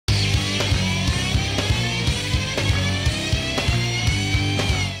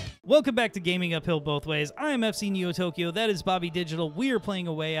Welcome back to Gaming Uphill Both Ways. I am FC Neo Tokyo. That is Bobby Digital. We are playing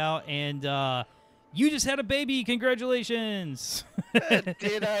A Way Out, and you just had a baby. Congratulations.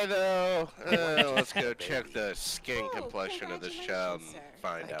 Did I, though? Let's go check the skin complexion of this child and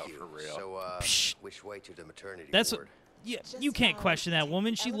find out for real. So, which way to the maternity Yeah, ward? you can't question that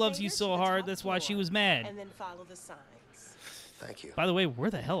woman. She loves you so hard. That's why she was mad. And then follow the signs. Thank you. By the way, where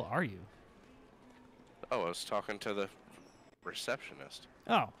the hell are you? Oh, I was talking to the receptionist.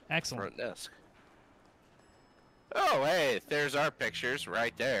 Oh, excellent. Front desk. Oh, hey, there's our pictures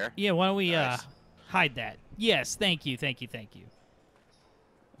right there. Yeah, why don't we Nice. hide that? Yes, thank you, thank you, thank you.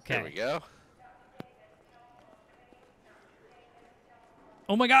 Okay. There we go.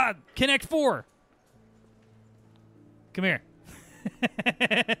 Oh my God, Connect 4. Come here.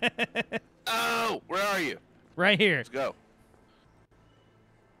 Oh, where are you? Right here. Let's go.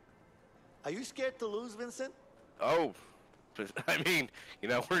 Are you scared to lose, Vincent? Oh, I mean, you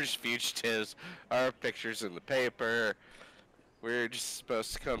know, we're just fugitives. Our picture's in the paper. We're just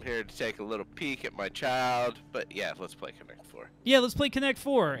supposed to come here to take a little peek at my child. But yeah, let's play Connect 4. Yeah, let's play Connect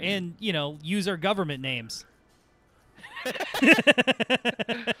 4 and, you know, use our government names. You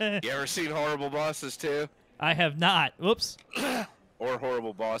ever seen Horrible Bosses too? I have not. Whoops. Or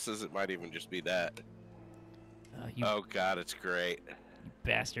Horrible Bosses, it might even just be that. You Oh God, it's great.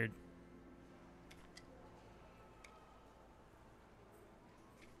 bastard.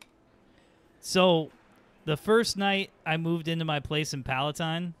 So, the first night I moved into my place in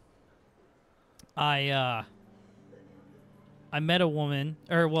Palatine, I met a woman,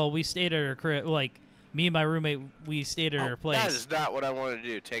 or well, we stayed at her crib. Like me and my roommate, we stayed at her place. That is not what I want to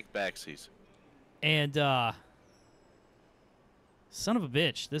do. Take backsies. And son of a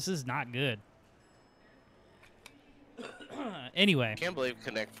bitch, this is not good. Anyway, I can't believe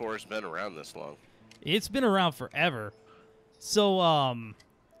Connect 4 has been around this long. it's been around forever.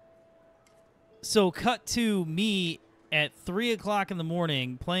 So cut to me at 3 o'clock in the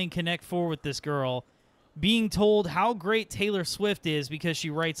morning playing Connect 4 with this girl, being told how great Taylor Swift is because she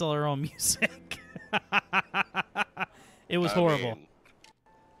writes all her own music. It was horrible. mean,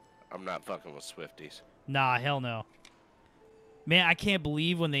 I'm not fucking with Swifties. Nah, hell no. Man, I can't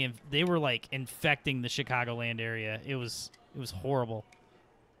believe when they were like infecting the Chicagoland area. It was horrible.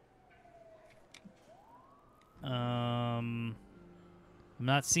 I'm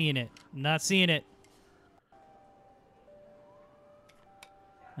not seeing it. I'm not seeing it.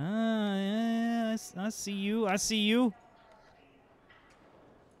 Yeah, I see you. I see you.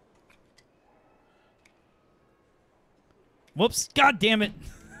 Whoops. God damn it.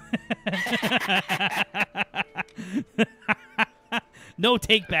 No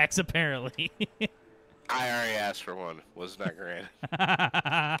takebacks, apparently. I already asked for one. Was not granted.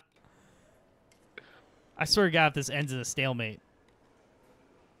 I swear to God, if this ends in a stalemate.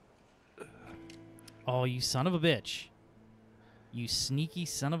 Oh, you son of a bitch. You sneaky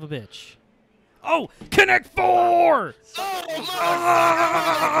son of a bitch. Oh, Connect 4! Oh,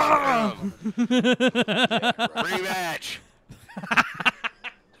 rematch.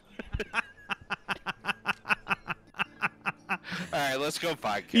 All right, let's go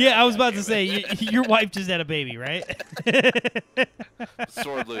find Carol. Yeah, I was about to Goddammit. say, your wife just had a baby, right?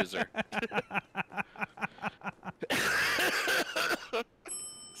 Sword loser.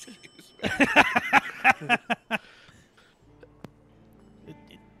 Excuse me.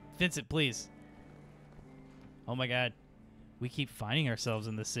 Vincent, please. Oh my God. We keep finding ourselves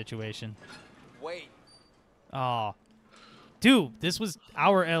in this situation. Wait. Oh. Dude, this was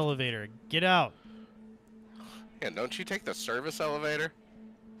our elevator. Get out. Yeah, don't you take the service elevator?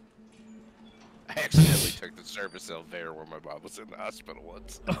 I accidentally took the service elevator where my mom was in the hospital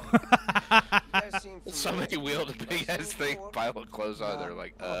once. Somebody wheeled a big ass thing, pile of clothes on. They're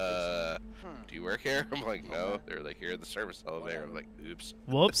like, do you work here? I'm like, no. They're like, you're in the service elevator. I'm like, oops.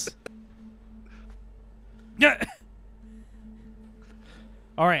 Whoops. Yeah.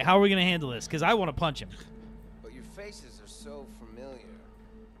 All right, how are we going to handle this? Because I want to punch him. But your faces are so familiar.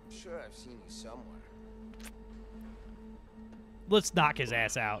 I'm sure I've seen you somewhere. Let's knock his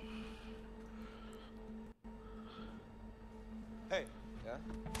ass out. Hey. Yeah?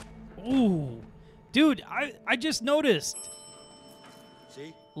 Ooh. Dude, I just noticed.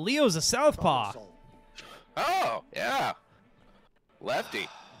 See? Leo's a southpaw. Oh, yeah. Lefty.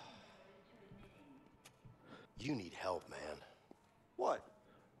 You need help, man. What?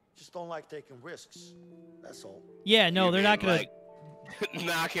 Just don't like taking risks. That's all. Yeah, no, You they're mean, not going to... like,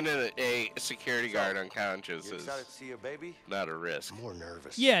 knocking a security guard unconscious You is excited to see your baby? not a risk. I'm more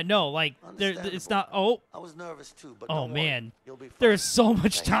nervous. Yeah, no, like, it's not... Oh, I was nervous too, but oh don't worry. man. You'll be fine. There's so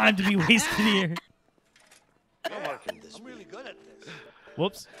much time to be wasted here. I'm really good at this.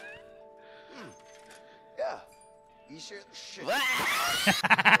 Whoops. You sure? Shit.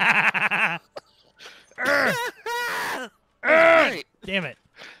 Great. Damn it.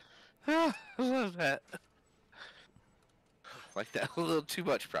 I love that. Like that a little too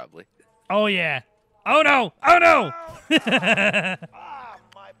much, probably. Oh, yeah. Oh, no. Oh, no. Ah,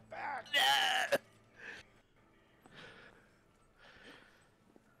 my back.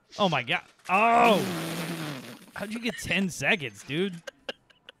 Oh, my God. Oh. How'd you get 10 seconds, dude?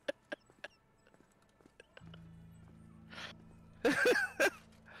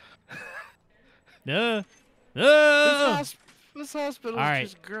 No. No. This hospital All is right.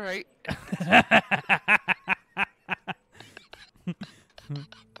 just great.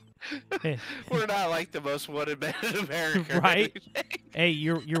 We're not like the most wanted man in America, or Right? anything. Hey,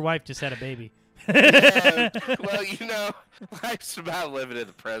 your wife just had a baby. Yeah, well, you know, life's about living in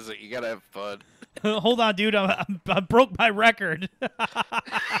the present. You gotta have fun. Hold on, dude. I broke my record.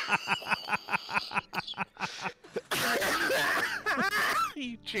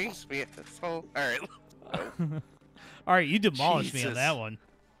 You jinxed me, asshole. All right. All right, you demolished me on Jesus. that one.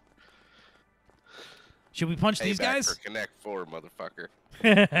 Should we punch these Payback guys? for Connect 4, motherfucker.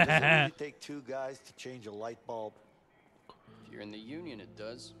 Does it really take 2 guys to change a light bulb? If you're in the union, it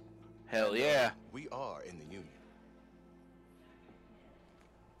does. Hell yeah. We are in the union.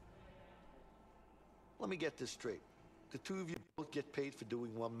 Let me get this straight. The 2 of you both get paid for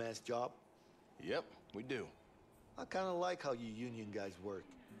doing one man's job? Yep, we do. I kind of like how you union guys work.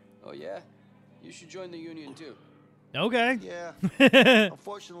 Oh, yeah? You should join the union, too. Okay. Yeah.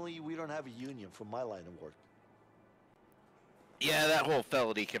 Unfortunately, we don't have a union for my line of work. Yeah, that whole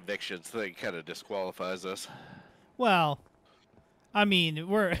felony convictions thing kind of disqualifies us. Well, I mean,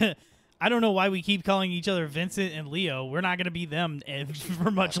 we're. I don't know why we keep calling each other Vincent and Leo. We're not going to be them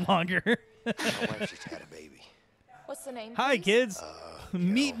for much longer. My wife just had a baby. What's the name? Hi, please? kids.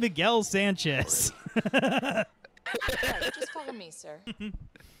 Meet Miguel Sanchez. Right, just follow me, sir.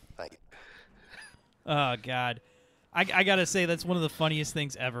 Thank you. Oh, God. I got to say, that's one of the funniest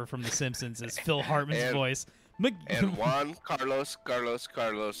things ever from The Simpsons is Phil Hartman's And- voice. And Juan Carlos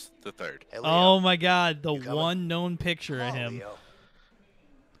the Third. Hey, Leo. Oh, my God. The You coming? one known picture of Come on, him.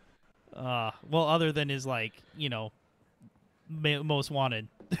 Leo. Well, other than his, like, you know, most wanted.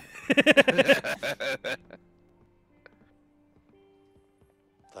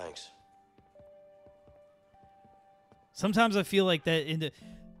 Thanks. Sometimes I feel like that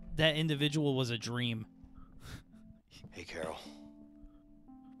individual was a dream. Hey, Carol.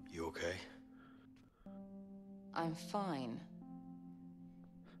 You okay? I'm fine.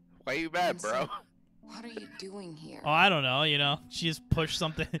 Why you mad, bro? What are you doing here? Oh, I don't know. You know, she just pushed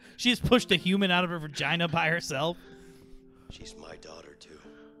something. She just pushed a human out of her vagina by herself. She's my daughter, too.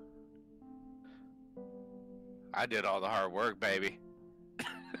 I did all the hard work, baby.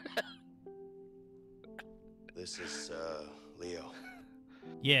 This is, Leo.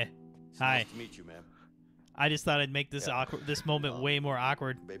 Yeah. Hi. Nice to meet you, man. I just thought I'd make this awkward, this moment way more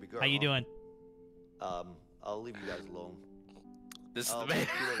awkward. Baby girl. How you huh? doing? I'll leave you guys alone. This is Oh, the man.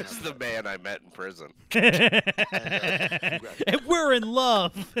 you wait This is the man I met in prison. And we're in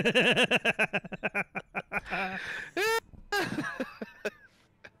love.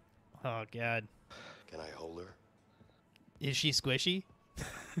 Oh God. Can I hold her? Is she squishy?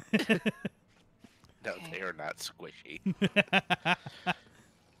 No, they are not squishy.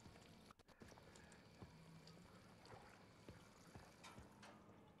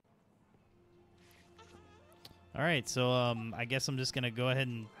 All right, so I guess I'm just gonna go ahead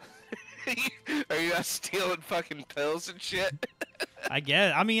and Are you not stealing fucking pills and shit?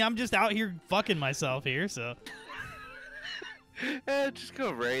 I mean, I'm just out here fucking myself here, so. Just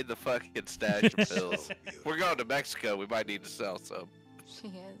go raid the fucking stash of pills. We're going to Mexico. We might need to sell some. She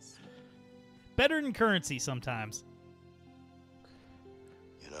is. Better than currency sometimes.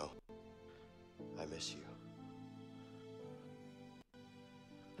 You know, I miss you.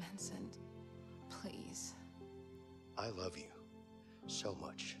 Vincent, please. I love you so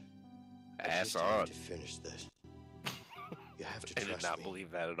much. I Ass just have on. to finish this. You have to I trust did not me,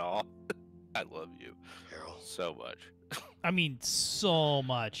 believe that at all. I love you Carol. so much. I mean, so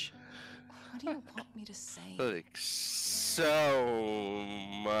much. What do you want me to say? Like, so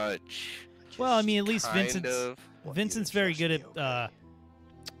much. Well, I mean, at least Kind Vincent's of. Want you Vincent's to very trust good me, at okay?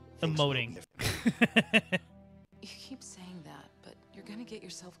 Things will emoting. You keep saying that, but you're gonna get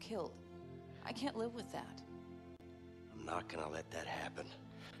yourself killed. I can't live with that. I'm not gonna let that happen.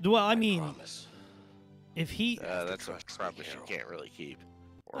 Well, I mean, promise. if he, have to That's a trust me, promise you Carol. can't really keep.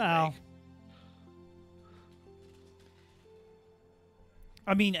 Or well, make.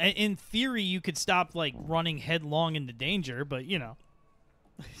 I mean, in theory, you could stop like running headlong into danger, but you know.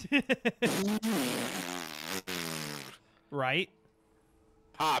 Right?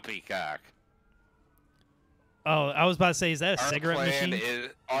 Poppycock. Oh, I was about to say, is that a cigarette machine?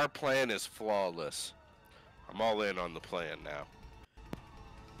 Our plan is flawless. I'm all in on the plan now.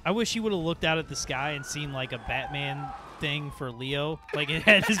 I wish he would have looked out at the sky and seen like a Batman thing for Leo. Like it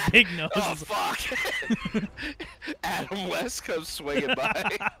had his big nose. Oh, fuck. Adam West comes swinging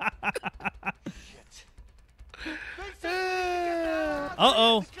by.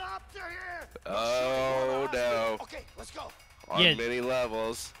 Uh-oh. Oh, no. Okay, let's go. On Yeah. many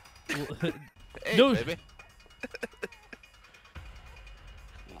levels. Hey, No. baby.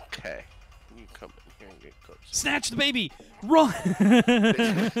 Okay. You come in here and get close. Snatch the baby! Run!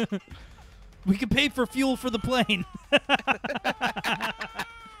 We can pay for fuel for the plane.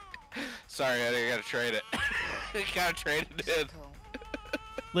 Sorry, I gotta trade it. Gotta trade it in.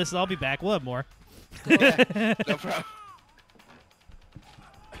 Listen, I'll be back. We'll have more. No problem.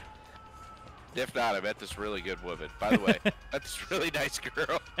 If not, I met this really good woman. By the way, that's this really nice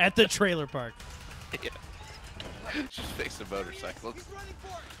girl. At the trailer park. Yeah. She's fixing motorcycles.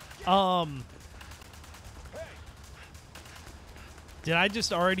 Did I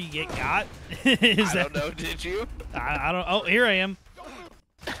just already get got? I don't know, did you? I don't. Oh, here I am.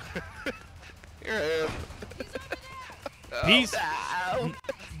 Here I am. Peace. Oh,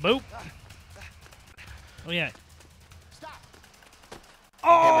 Boop. Oh yeah. Stop.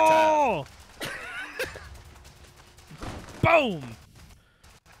 Oh! Boom!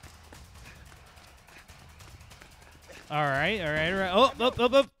 All right. Oh,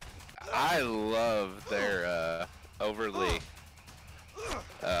 up. I love their overly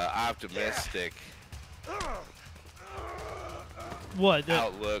optimistic What?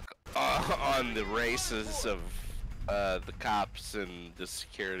 outlook on the races of the cops and the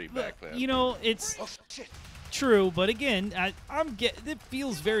security back then. You know, it's Oh, shit. true, but again, it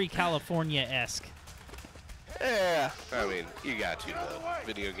feels very California-esque. Yeah, I mean, you got to though.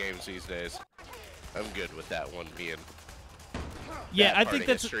 Video games these days. I'm good with that one being. Yeah, that I part think of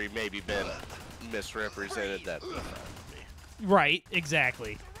that's history maybe been misrepresented. That. right.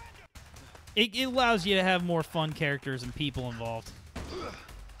 Exactly. It allows you to have more fun characters and people involved.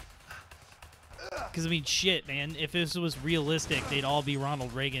 Because I mean, shit, man. If this was realistic, they'd all be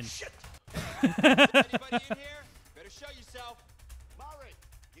Ronald Reagan. Anybody in here? Better show yourself. Murray,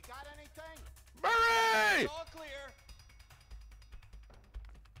 you got anything? Murray! All clear.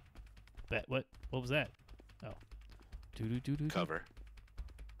 What was that? Oh. Do. Cover.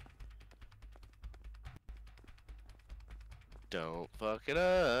 Don't fuck it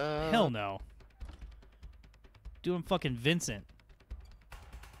up. Hell no. Doing fucking Vincent.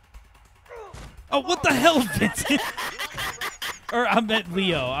 Oh, what the hell, Vincent? Or I meant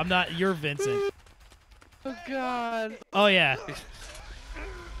Leo. I'm not your Vincent. Oh God. Oh yeah.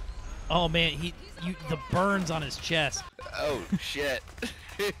 Oh man, the burns on his chest. Oh shit.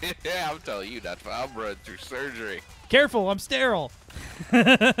 Yeah, I'm telling you not. I'm running through surgery. Careful, I'm sterile.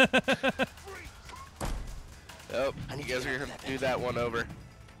 Oh, you guys are gonna do that one over.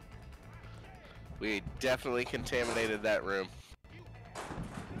 We definitely contaminated that room.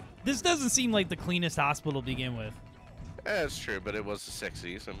 This doesn't seem like the cleanest hospital to begin with. That's true, but it was the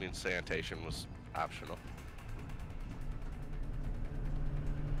 60s. I mean, sanitation was optional.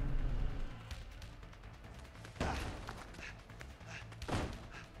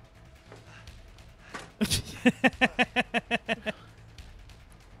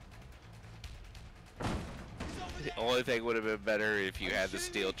 The only thing would have been better if you had the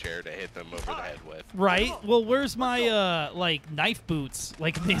steel chair to hit them over the head with. Right? Well, where's my like knife boots?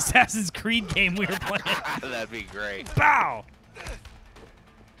 Like in the Assassin's Creed game we were playing. That'd be great. Bow.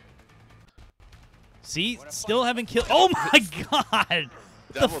 See, still haven't killed. Oh my god!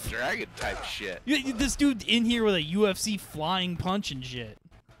 Double dragon type shit. This dude in here with a UFC flying punch and shit.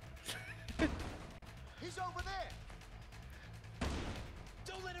 He's over there.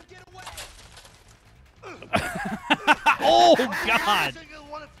 Don't let him get away. Oh god! Single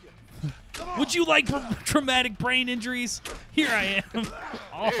one of you. Come on. Would you like traumatic brain injuries? Here I am. Here's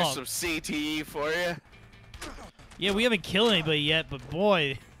Oh, some CTE for you. yeah, we haven't killed anybody yet, but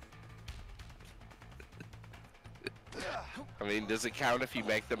boy. I mean, does it count if you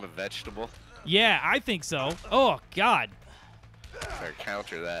make them a vegetable? Yeah, I think so. Oh god. Or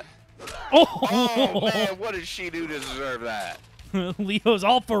counter that? Oh, Oh man, what did she do to deserve that? Leo's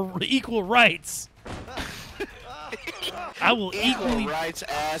all for equal rights. I will Equal equally. rights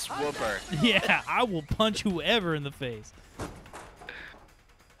ass whooper. Yeah, I will punch whoever in the face.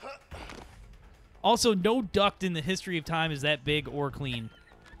 Also, no duct in the history of time is that big or clean.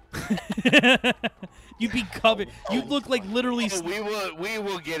 You'd be covered. You'd look like literally. We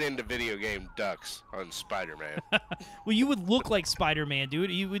will get into video game ducks on Spider-Man. Well, you would look like Spider-Man,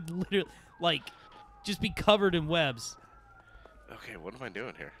 dude. You would literally like just be covered in webs. Okay, what am I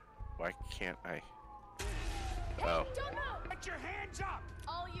doing here? Why can't I? Oh. Don't move! Get your hands up!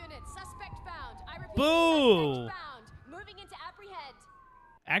 All units, suspect found. I repeat, Boo! suspect found. Moving into apprehend.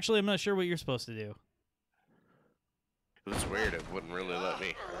 Actually, I'm not sure what you're supposed to do. It was weird. It wouldn't really let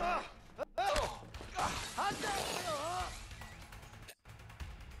me.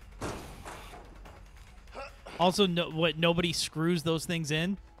 Also, nobody screws those things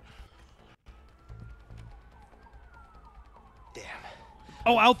in? Damn.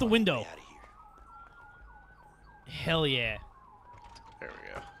 Oh, out the window. Get out of here. Hell yeah. There we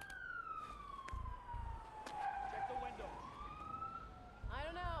go. Check the window. I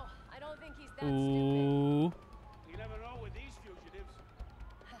don't know. I don't think he's that stupid. Ooh. You never know with these fugitives.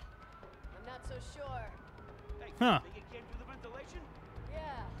 I'm not so sure. Hey, Huh. think it came through the ventilation?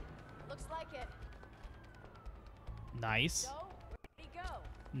 Yeah, looks like it. Nice. So, where'd he go?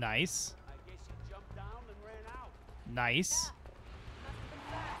 Nice. I guess he jumped down and ran out. Nice. Must have been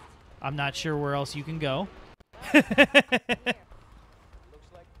fast. I'm not sure where else you can go. Looks like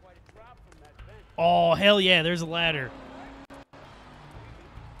quite a drop from that vent. Oh, hell yeah, there's a ladder.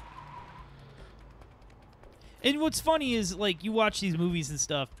 And what's funny is, like, you watch these movies and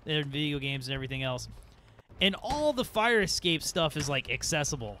stuff, and video games and everything else, and all the fire escape stuff is, like,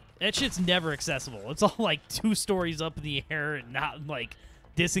 accessible. That shit's never accessible. It's all, like, 2 stories up in the air and not, like,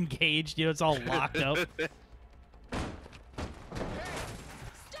 disengaged. You know, it's all locked up. Stop!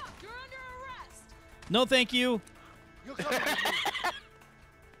 You're under arrest! No, thank you. You're coming with me.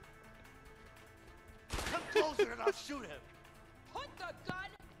 Come closer and I'll shoot him. Put the gun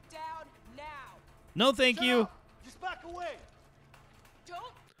down now! No, thank Shut you. up. Just back away.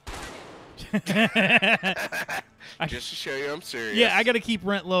 Don't Just to show you I'm serious. Yeah, I gotta keep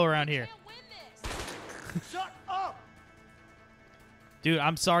rent low around here. can't win this! Shut up. Dude,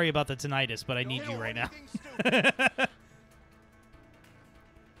 I'm sorry about the tinnitus, but I need you right now.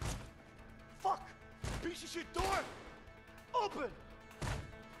 Fuck. Piece of shit door. Open.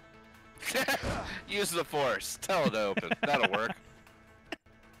 Use the force. Tell it to open. That'll work.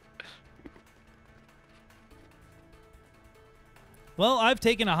 Well, I've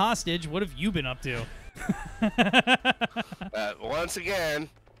taken a hostage. What have you been up to? Once again,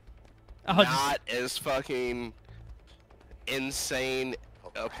 Oh, not as fucking insane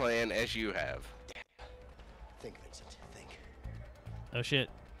a plan as you have. Think, Vincent. Think. oh, shit.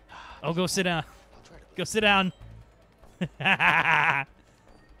 Oh, go sit down. I'll try to. Go sit down.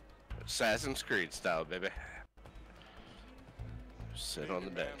 Assassin's Creed style, baby. Sit on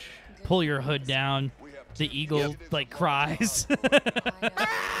the bench. Pull your hood down. The eagle, like, cries.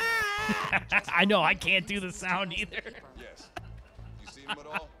 I know, I can't do the sound either. Yes. You seen him at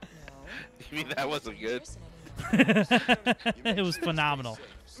all? You mean that wasn't good? It was phenomenal.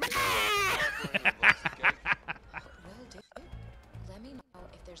 Will do. Let me know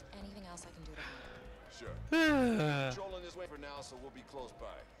if there's anything else I can do to help. Sure. Controlling this way for now, so we'll be close by.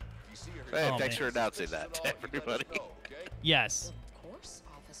 If you see her, Hey, Oh, thanks man. for announcing that to everybody. Okay? Yes. Of course,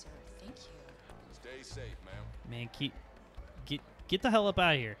 officer. Thank you. Stay safe, ma'am. Man, get the hell up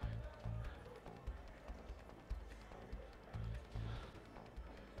out of here.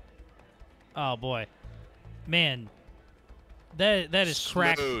 Oh boy, man, that is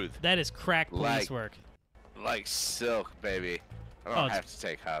crack. Smooth. That is crack police Like- work. Like silk, baby. I Oh, don't it's- have to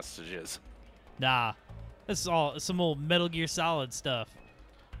take hostages. Nah, this is all some old Metal Gear Solid stuff.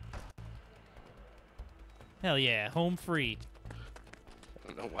 Hell yeah, home free. I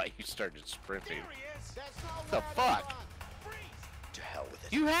don't know why you started sprinting. There he is. The fuck? To hell with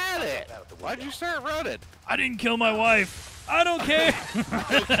it. You had it. Out the Why'd window. you start running? I didn't kill my wife. I don't care.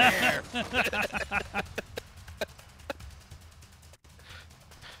 There.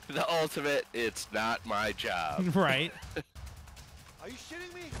 The ultimate, it's not my job. Right. Are you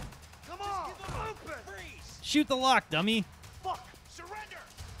shitting me? Come on. Open. Freeze! Shoot the lock, dummy. Fuck. Surrender!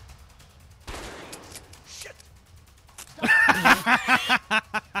 Shit.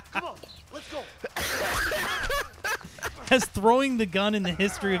 Come on. Let's go. Has throwing the gun in the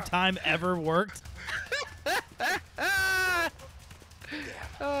history of time ever worked?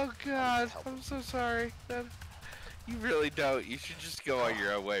 Oh God, I'm so sorry. You really don't. You should just go on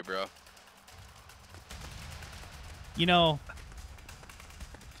your own way, bro. You know,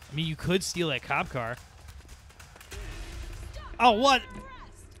 I mean, you could steal that cop car. Oh, what?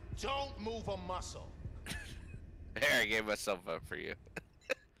 Don't move a muscle. There, I gave myself up for you.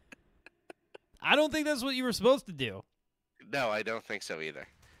 I don't think that's what you were supposed to do. No, I don't think so either.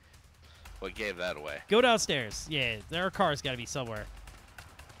 What gave that away? Go downstairs. Yeah, there are cars got to be somewhere.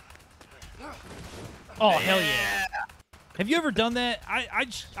 Oh, hell yeah. Have you ever done that?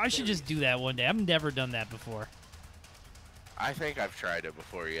 I should just do that one day. I've never done that before. I think I've tried it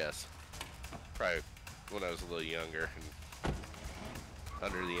before, yes. Probably when I was a little younger and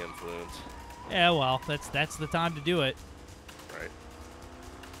under the influence. Yeah, well, that's the time to do it. Right.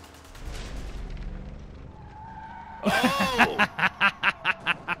 Oh!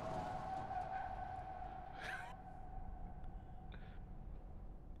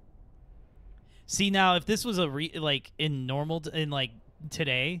 See, now if this was like in normal in like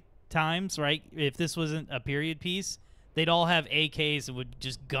today times, right? If this wasn't a period piece, they'd all have AKs and would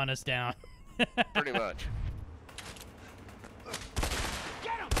just gun us down. Pretty much.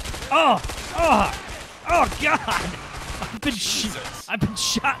 Oh, God! I've been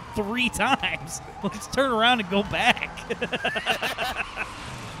shot 3 times. Let's turn around and go back. A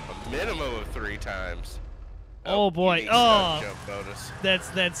minimum of 3 times. Oh boy! unique Oh, stunt jump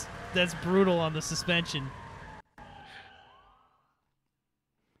bonus. that's brutal on the suspension.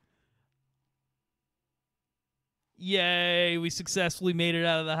 Yay! We successfully made it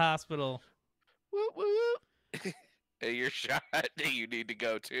out of the hospital. Whoop, whoop. Hey, you're shot. You need to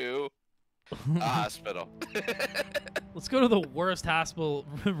go to a hospital. Let's go to the worst hospital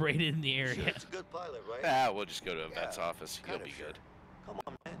rated in the Sure, area. it's a good pilot, right? Ah, we'll just go to a vet's Yeah, office. You'll kinda be sure. good. Come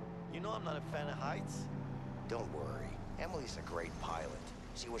on, man. You know I'm not a fan of heights. Don't worry. Emily's a great pilot.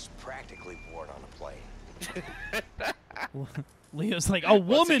 She was practically born on a plane. Leo's like, a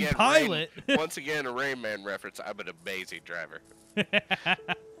woman again, pilot. Once again, a Rain Man reference. I'm an amazing driver.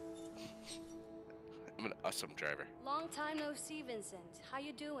 I'm an awesome driver. Long time no see, Vincent. How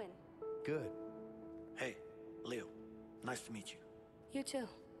you doing? Good. Hey, Leo. Nice to meet you. You too.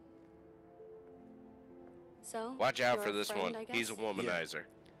 So? Watch out you're for a this friend, one. I He's a guess? womanizer.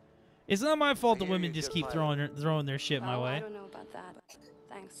 It's not my fault the I hear women you're a just good keep pilot. throwing their shit my Oh, I way. don't know about that.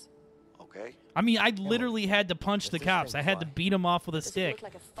 Thanks. Okay. I mean, I literally had to punch the this cops. thing I had to fly? beat them off with a Does it stick.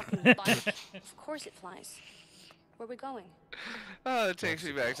 look like a fucking bike? Of course it flies. Where we going? Oh, it takes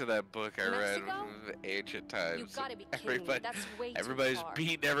me back to that book I read, Mexico? Ancient Times. You gotta be kidding me. That's way too Everybody's far.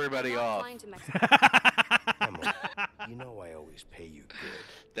 beating everybody I'm not off. flying to Mexico. Emily, you know I always pay you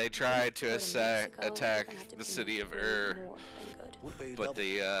good. They tried to Go to Mexico, attack we're gonna have to the pay city you of way Ur, more than good. We'll pay you but double.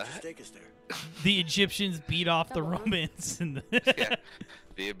 the Just take us there. The Egyptians beat off the Double, huh? Romans. And yeah,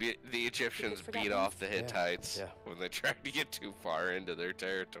 the Egyptians forget beat me? off the Hittites yeah. when they tried to get too far into their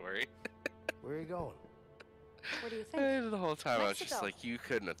territory. Where are you going? What do you think? And the whole time I was just Mexico. like, you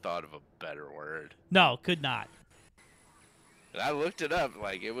couldn't have thought of a better word. no, could not. And I looked it up,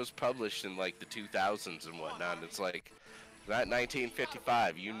 like it was published in like the 2000s and whatnot. And it's like, that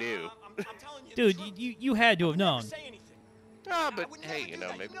 1955, you knew. I'm telling you, Dude, you had to have known. say anything. Ah, but hey, you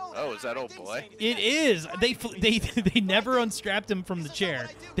know, maybe. Oh, is that old boy? It is. They never unstrapped him from the chair.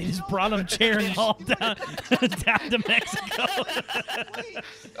 They just brought him chair and all down to Mexico.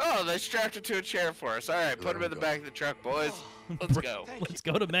 Oh, they strapped him to a chair for us. All right, put him in the back of the truck, boys. Let's go. Let's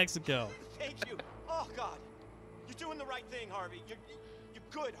go to Mexico. Thank you. Oh God, you're doing the right thing, Harvey. You're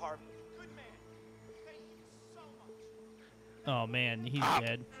good, Harvey. Good man. Thank you so much. Oh man, he's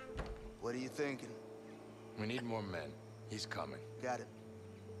dead. What are you thinking? We need more men. He's coming. Got it.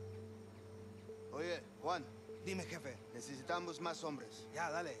 Oye, Juan. Dime, jefe. Necesitamos más hombres. Ya,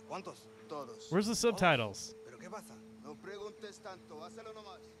 dale. ¿Cuántos? Todos. Where's the subtitles? ¿Pero qué pasa? No preguntes tanto. Hazlo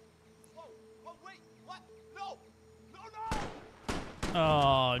nomás. Whoa, whoa, wait, what? No, no, no!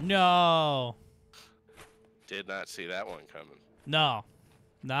 Oh no, Did not see that one coming. no,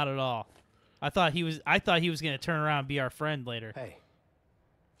 not at all. I thought he was gonna turn around and be our friend later. Hey,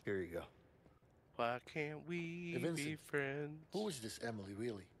 here you go. Why can't we Hey, be Vincent. friends? Who is this Emily,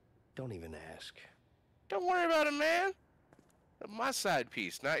 really? Don't even ask. Don't worry about it, man. My side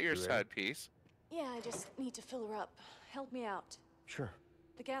piece, not your You ready? side piece. Yeah, I just need to fill her up. Help me out. Sure.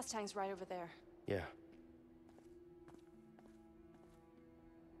 The gas tank's right over there. Yeah.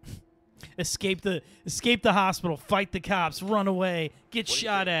 Escape the hospital, fight the cops, run away, get What do you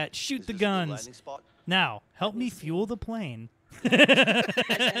shot think? at, shoot Is the this a good guns. landing spot? Now, help me fuel the plane. It's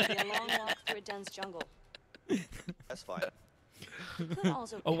gonna be a long walk through a dense jungle. That's fine. You could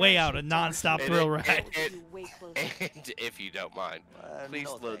also A way out, a parachute down non-stop from thrill the ride. jungle to be way closer. And if you don't mind, please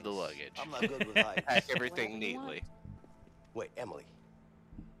No, load the thanks. luggage. I'm not good with heights. Pack everything Whatever you want. neatly. Wait, Emily.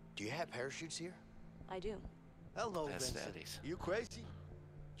 Do you have parachutes here? I do. Hell no, That's Vincent. daddies. You crazy?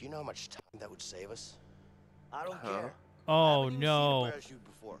 Do you know how much time that would save us? I don't Huh? care. Oh I haven't even seen a no. parachute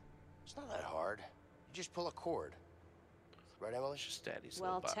before. It's not that hard. You just pull a cord. Right, Emily? It's just daddy's Well,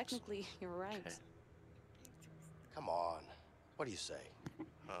 little box. technically, you're right. Okay. Come on. What do you say?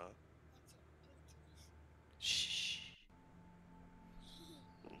 Huh?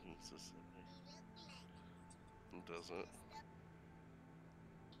 doesn't.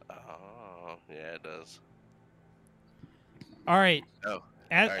 Oh, yeah, it does. All right. Oh, all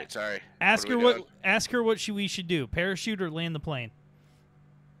right. Sorry. Ask are we her doing? Ask her what we should do: parachute or land the plane.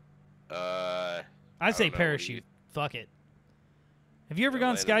 I I say don't know, what do parachute. you- Fuck it. Have you ever Yeah,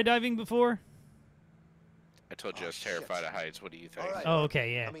 gone land skydiving before? I told you I was shit. terrified of heights. What do you think? All right. Oh,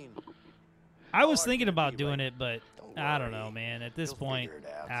 okay, yeah. I mean, I was hard thinking can it about be, doing right? it, but Don't I don't worry. know, man. At this You'll point, figure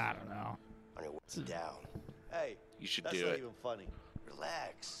it out. I don't know. On your way down. hey, You should that's do not it. even funny.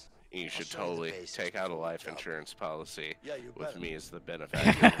 Relax. You should show you the totally basics take out a before we life jump. insurance policy Yeah, you with better. me as the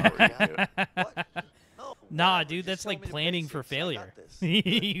benefactor. What? No, Nah, whatever, dude, just that's show like me the planning for basics. I failure. got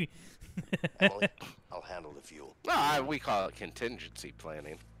this. Emily, I'll handle the fuel. No, we call it contingency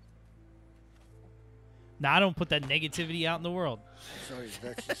planning. Nah, I don't put that negativity out in the world. Sorry,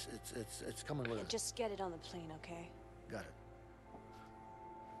 that's just, it's coming with it. Just get it on the plane, okay? Got it.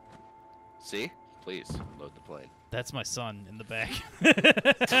 See? Please, load the plane. That's my son in the back.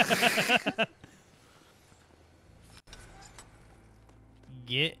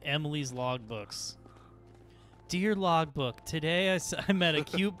 Get Emily's logbooks. Dear logbook, today I met a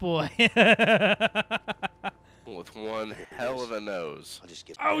cute boy. With one hell of a nose. I'll just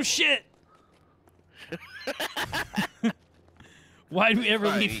get Oh shit! Why'd we ever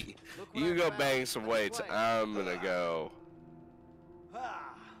Fine, leave? you go bang some weights. I'm gonna go.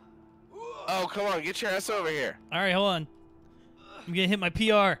 Oh, come on, get your ass over here. All right, hold on. I'm gonna hit my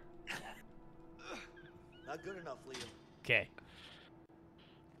PR. Not good enough, Liam. Okay,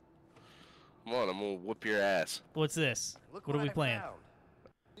 Come on, I'm gonna whoop your ass. what's this? Look What are we I playing? found.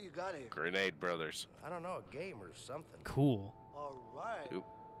 What do you got here? Grenade Brothers. I don't know, a game or something. Cool. All right. Oop.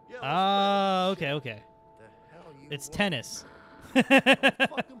 Yeah, Ah, let's okay, okay. The hell you It's are. tennis. play.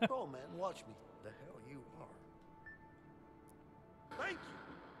 Fucking pro, man. Watch me. The hell you are. Thank you.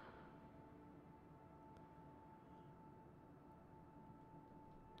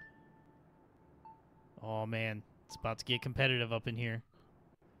 Oh man, it's about to get competitive up in here.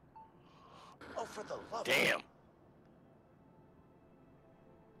 Oh, for the love of Damn.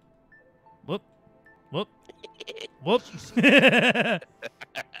 Whoop, whoop, whoop.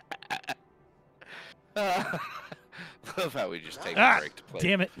 Love how we just take Ah, a break to play.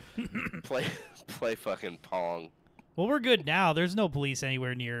 damn it. Play fucking Pong. Well, we're good now. There's no police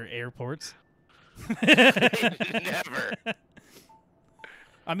anywhere near airports. Never.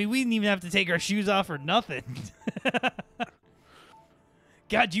 I mean, we didn't even have to take our shoes off or nothing.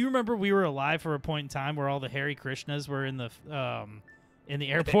 God, do you remember we were alive for a point in time where all the Hare Krishnas were in the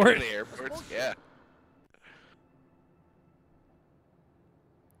airport? In the airports, yeah.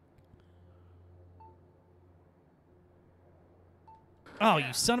 Oh,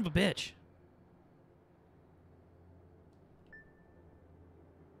 you son of a bitch.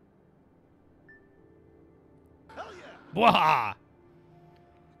 Hell yeah. Wah!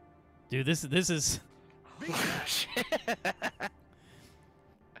 Dude, this is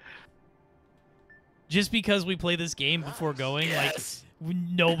just because we play this game before going, Yes. like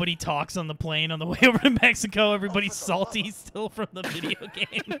nobody talks on the plane on the way over to Mexico. Everybody's salty still from the video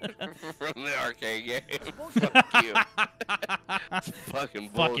game. From the arcade game. Fuck you. It's fucking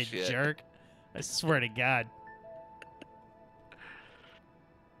bullshit. Fucking jerk. I swear to God.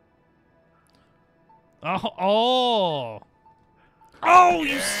 Oh,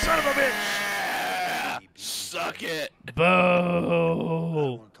 you son of a bitch! Yeah. Suck it. Boo! I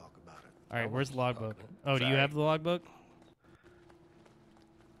All want to talk about it. right, where's the logbook? Oh, do you Sorry. have the logbook?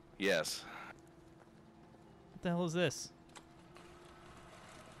 Yes. What the hell is this?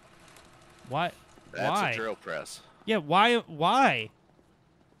 Why? That's Why? a drill press. Yeah, why? Why?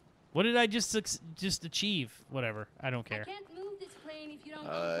 What did I just achieve? Whatever. I don't care. can't move this plane if you don't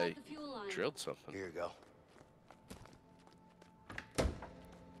I drilled something. Here you go.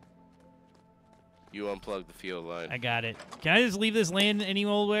 You unplugged the fuel line. I got it. Can I just leave this laying any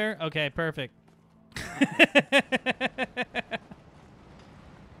old where? Okay, perfect.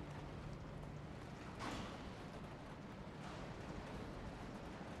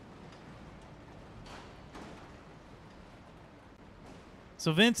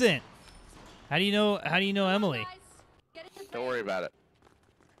 So Vincent, how do you know Emily? Don't worry about it.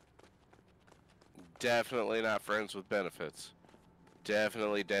 Definitely not friends with benefits.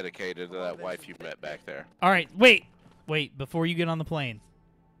 Definitely dedicated to that wife you met back there. All right, wait, before you get on the plane.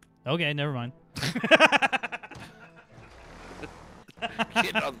 Okay, never mind.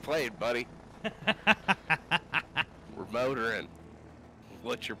 Get on the plane, buddy. We're motoring.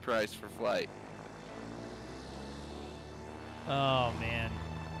 What's your price for flight? Oh man,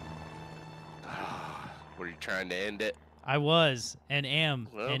 Were you trying to end it? I was and am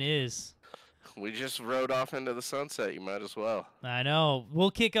Well. and is. We just rode off into the sunset. You might as well. I know.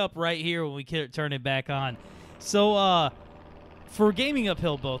 We'll kick up right here when we turn it back on. So, for Gaming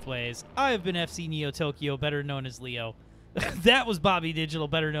Uphill Both Ways, I have been FC Neo Tokyo, better known as Leo. That was Bobby Digital,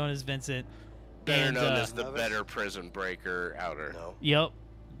 better known as Vincent. Better known as the better prison breaker outer. No. Yep.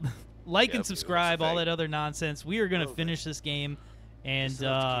 Like Yep, and subscribe, that's a all thing. that other nonsense. We are going to finish this game. And Just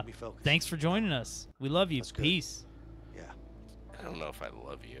enough to keep me focused. thanks for joining us. We love you. That's good. Peace. Yeah. I don't know if I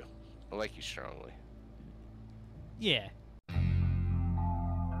love you. I like you strongly. Yeah.